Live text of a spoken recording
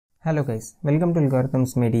Hello guys, welcome to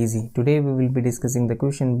Algorithms Made Easy. Today we will be discussing the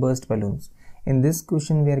question burst balloons. In this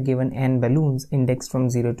question we are given n balloons indexed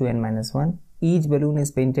from 0 to n-1. Each balloon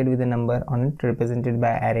is painted with a number on it represented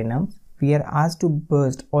by array nums. We are asked to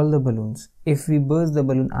burst all the balloons. If we burst the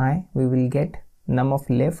balloon I, we will get num of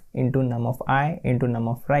left into num of I into num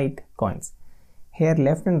of right coins. Here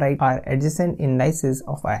left and right are adjacent indices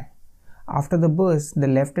of I. After the burst, the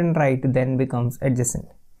left and right then becomes adjacent.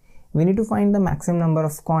 We need to find the maximum number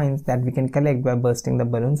of coins that we can collect by bursting the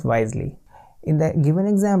balloons wisely. In the given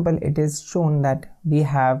example, it is shown that we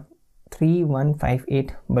have 3, 1, 5,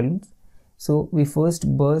 8 balloons. So we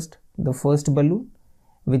first burst the first balloon,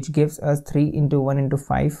 which gives us 3 into 1 into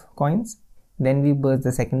 5 coins. Then we burst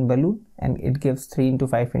the second balloon and it gives 3 into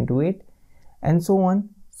 5 into 8 and so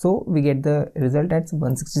on. So we get the result at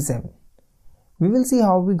 167. We will see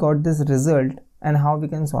how we got this result and how we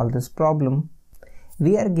can solve this problem.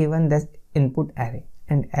 We are given this input array,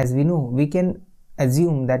 and as we know, we can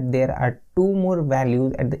assume that there are two more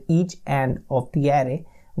values at the each end of the array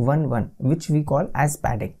 1 1, which we call as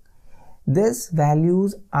padding. These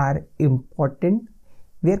values are important.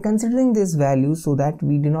 We are considering these values so that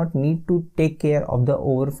we do not need to take care of the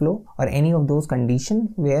overflow or any of those conditions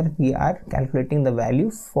where we are calculating the value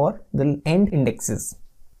for the end indexes.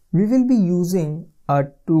 We will be using a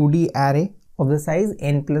 2D array of the size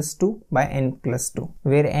n plus 2 by n plus 2,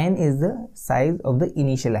 where n is the size of the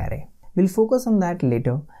initial array. We'll focus on that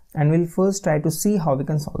later, and we'll first try to see how we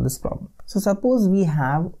can solve this problem. So suppose we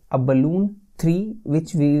have a balloon 3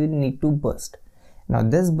 which we will need to burst. Now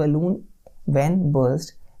this balloon when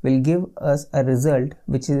burst will give us a result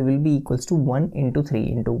which will be equals to 1 into 3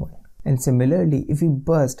 into 1. And similarly, if we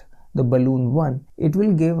burst the balloon 1, it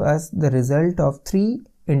will give us the result of 3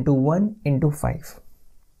 into 1 into 5.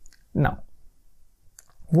 Now,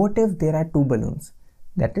 what if there are two balloons,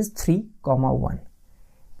 that is 3, 1?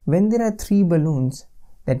 When there are 3 balloons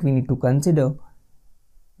that we need to consider,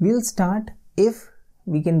 we'll start if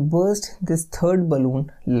we can burst this third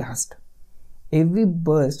balloon last. If we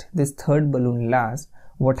burst this third balloon last,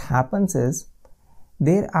 what happens is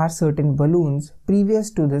there are certain balloons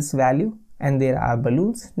previous to this value and there are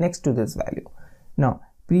balloons next to this value. Now,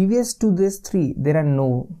 previous to this 3, there are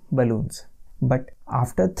no balloons. But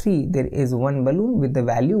after 3, there is one balloon with the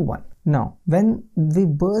value 1. Now, when we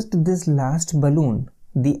burst this last balloon,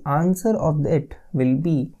 the answer of it will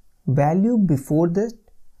be value before this,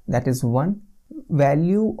 that is 1,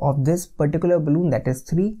 value of this particular balloon, that is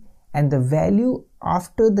 3, and the value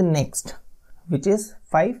after the next, which is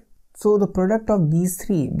 5. So the product of these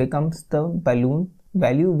 3 becomes the balloon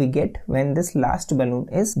value we get when this last balloon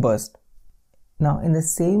is burst. Now, in the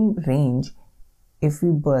same range, if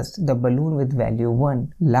we burst the balloon with value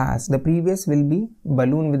 1 last, the previous will be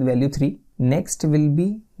balloon with value 3. Next will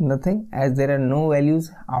be nothing as there are no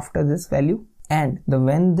values after this value. And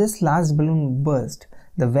when this last balloon burst,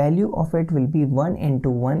 the value of it will be 1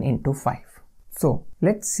 into 1 into 5. So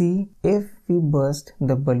let's see if we burst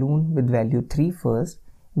the balloon with value 3 first.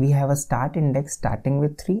 We have a start index starting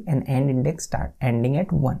with 3 and end index ending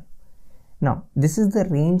at 1. Now this is the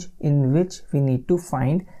range in which we need to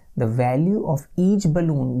find the value of each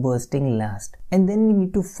balloon bursting last, and then we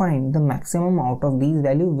need to find the maximum out of these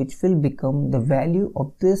values, which will become the value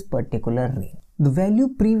of this particular range. The value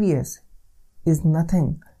previous is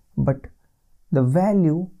nothing but the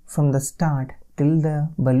value from the start till the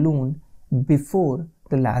balloon before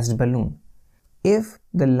the last balloon. If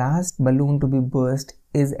the last balloon to be burst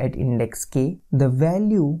is at index k, the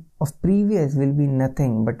value of previous will be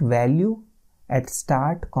nothing but value at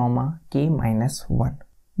start k minus 1.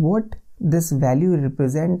 What this value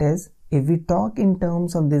represent is, if we talk in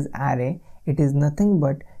terms of this array, it is nothing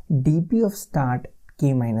but dp of start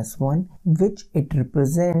k minus 1, which it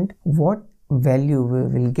represent what value we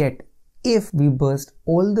will get if we burst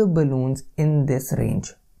all the balloons in this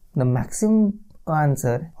range. The maximum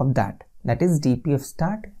answer of that is dp of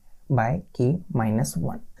start by k minus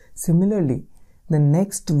 1. Similarly, the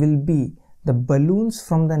next will be the balloons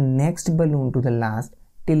from the next balloon to the last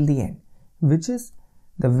till the end, which is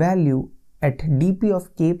the value at dp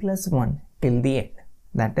of k plus 1 till the end.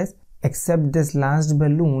 That is, except this last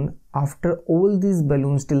balloon, after all these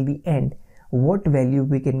balloons till the end, what value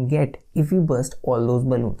we can get if we burst all those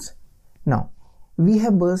balloons. Now, we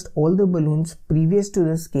have burst all the balloons previous to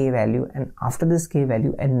this k value and after this k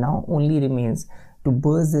value, and now only remains to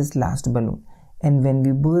burst this last balloon. And when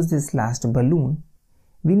we burst this last balloon,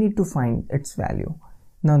 we need to find its value.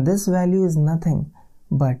 Now this value is nothing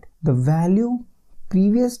but the value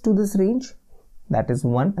previous to this range, that is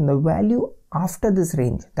 1, and the value after this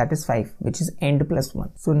range, that is 5, which is end plus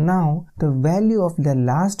 1. So now the value of the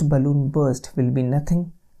last balloon burst will be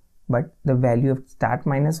nothing but the value of start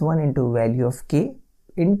minus 1 into value of k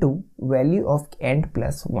into value of end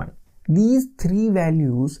plus 1. These three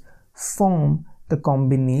values form the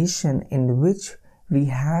combination in which we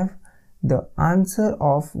have the answer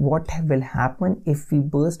of what will happen if we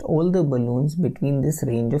burst all the balloons between this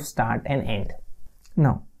range of start and end.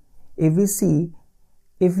 Now, if we see,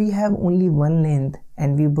 if we have only one length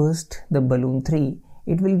and we burst the balloon 3,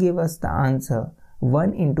 it will give us the answer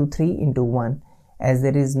 1 into 3 into 1, as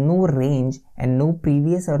there is no range and no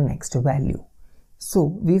previous or next value. So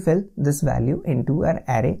we fill this value into our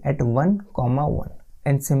array at 1, 1.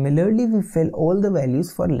 And similarly we fill all the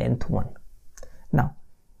values for length 1. Now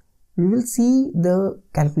we will see the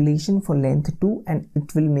calculation for length 2 and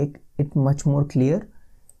it will make it much more clear.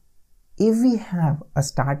 If we have a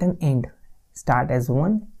start and end, start as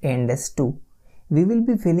 1, end as 2, we will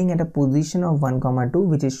be filling at a position of 1, 2,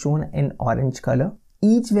 which is shown in orange color.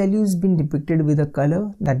 Each value is been depicted with a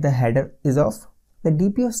color that the header is of. The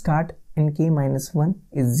dp of start and k minus 1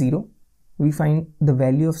 is 0. We find the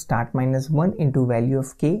value of start minus 1 into value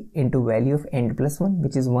of k into value of end plus 1,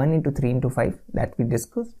 which is 1 into 3 into 5 that we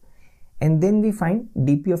discussed. And then we find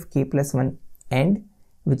dp of k plus 1 end,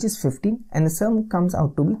 which is 15, and the sum comes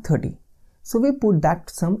out to be 30. So we put that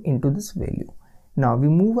sum into this value. Now we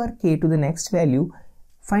move our k to the next value,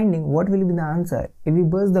 finding what will be the answer if we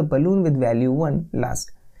burst the balloon with value 1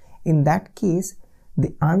 last. In that case,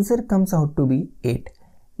 the answer comes out to be 8,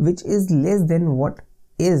 which is less than what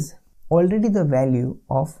is already the value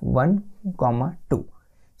of 1, 2.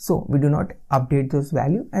 So we do not update those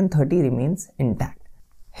value and 30 remains intact.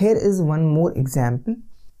 Here is one more example.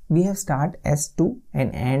 We have start as 2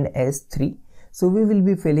 and end as 3. So we will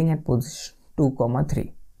be filling at position 2,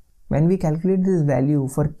 3. When we calculate this value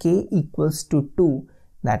for k equals to 2,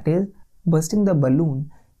 that is bursting the balloon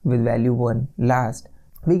with value 1 last,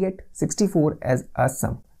 we get 64 as a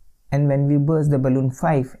sum. And when we burst the balloon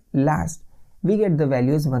 5 last, we get the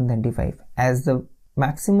value as 135. As the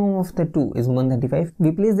maximum of the 2 is 135,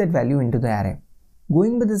 we place that value into the array.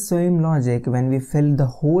 Going by the same logic, when we fill the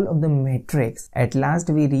whole of the matrix, at last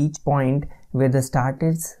we reach point where the start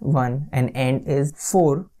is 1 and end is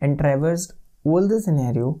 4, and traversed all the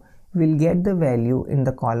scenario, we'll get the value in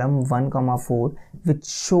the column 1, 4, which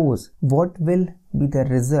shows what will be the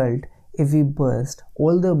result if we burst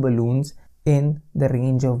all the balloons in the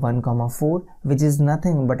range of 1, 4, which is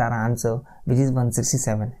nothing but our answer, which is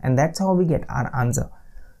 167, and that's how we get our answer.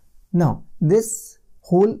 Now this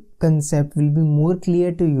whole concept will be more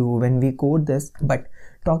clear to you when we code this, but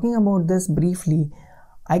talking about this briefly,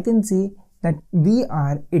 I can say that we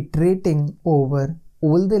are iterating over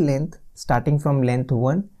all the length starting from length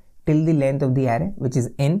 1 till the length of the array, which is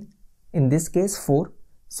n, in this case 4.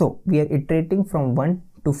 So we are iterating from 1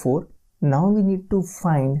 to 4. Now we need to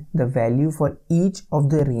find the value for each of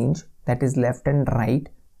the range, that is left and right,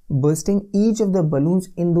 bursting each of the balloons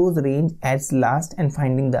in those range as last and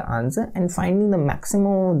finding the answer and finding the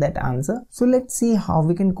maximum of that answer. So let's see how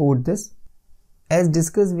we can code this. As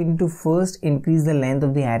discussed, we need to first increase the length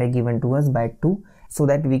of the array given to us by 2 so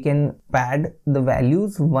that we can pad the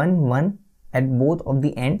values 1, 1 at both of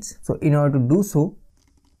the ends. So in order to do so,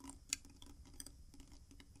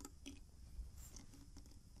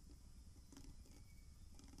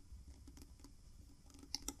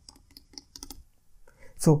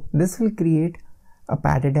 this will create a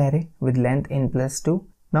padded array with length n plus 2.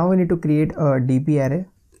 Now we need to create a dp array.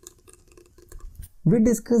 We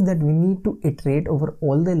discussed that we need to iterate over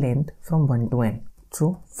all the length from 1 to n.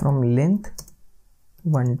 So from length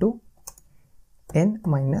 1 to n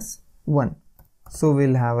minus 1. So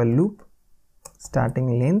we'll have a loop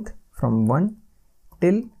starting length from 1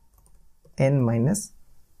 till n minus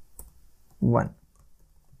 1.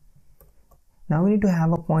 Now we need to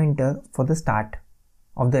have a pointer for the start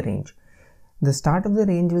of the range. The start of the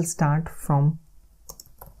range will start from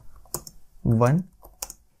 1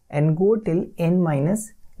 and go till n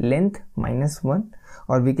minus length minus 1,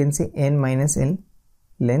 or we can say n minus n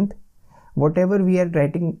length. Whatever we are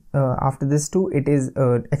writing after this 2, it is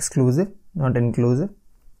exclusive, not inclusive.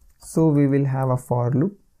 So we will have a for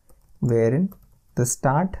loop wherein the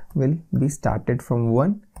start will be started from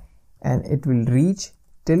 1 and it will reach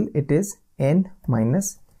till it is n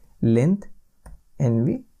minus length and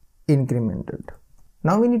we incremented.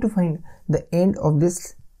 Now we need to find the end of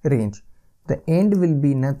this range. The end will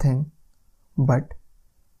be nothing but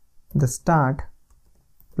the start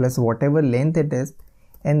plus whatever length it is,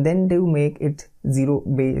 and then to make it 0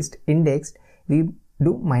 based indexed, we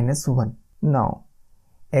do minus 1. Now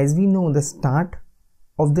as we know the start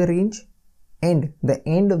of the range and the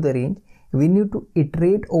end of the range, we need to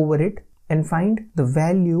iterate over it and find the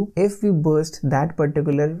value if we burst that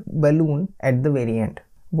particular balloon at the very end.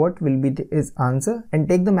 What will be his answer, and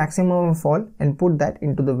take the maximum of all and put that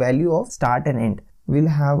into the value of start and end. We'll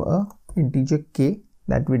have a integer k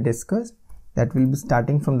that we discussed that will be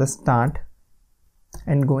starting from the start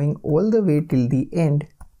and going all the way till the end,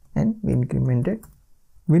 and we increment it.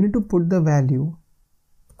 We need to put the value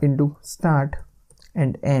into start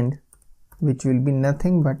and end, which will be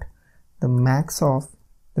nothing but the max of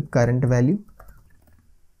the current value.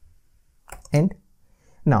 And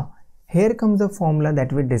now here comes the formula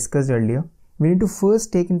that we discussed earlier. We need to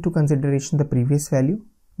first take into consideration the previous value,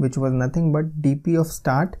 which was nothing but dp of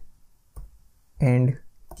start and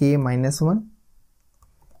k minus 1.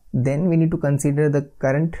 Then we need to consider the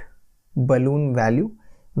current balloon value,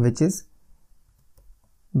 which is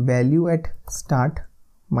value at start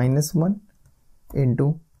minus 1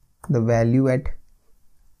 into the value at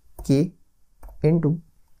k into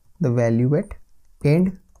the value at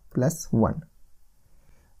end plus 1.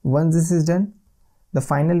 Once this is done, the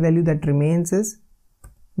final value that remains is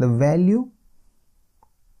the value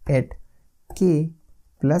at k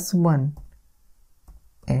plus 1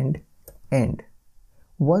 and end.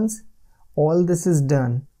 Once all this is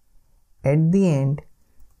done, at the end,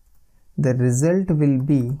 the result will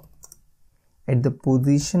be at the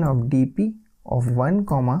position of dp of 1,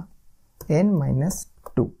 n minus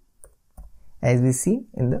 2, as we see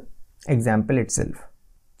in the example itself.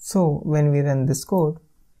 So when we run this code,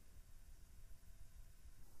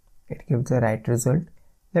 it gives the right result.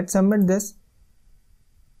 Let's submit this.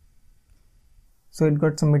 So it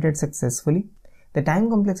got submitted successfully. The time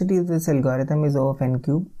complexity of this algorithm is O of n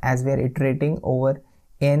cube, as we are iterating over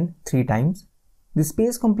n 3 times. The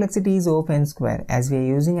space complexity is O of n square, as we are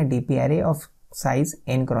using a DP array of size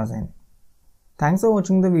n cross n. Thanks for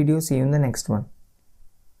watching the video. See you in the next one.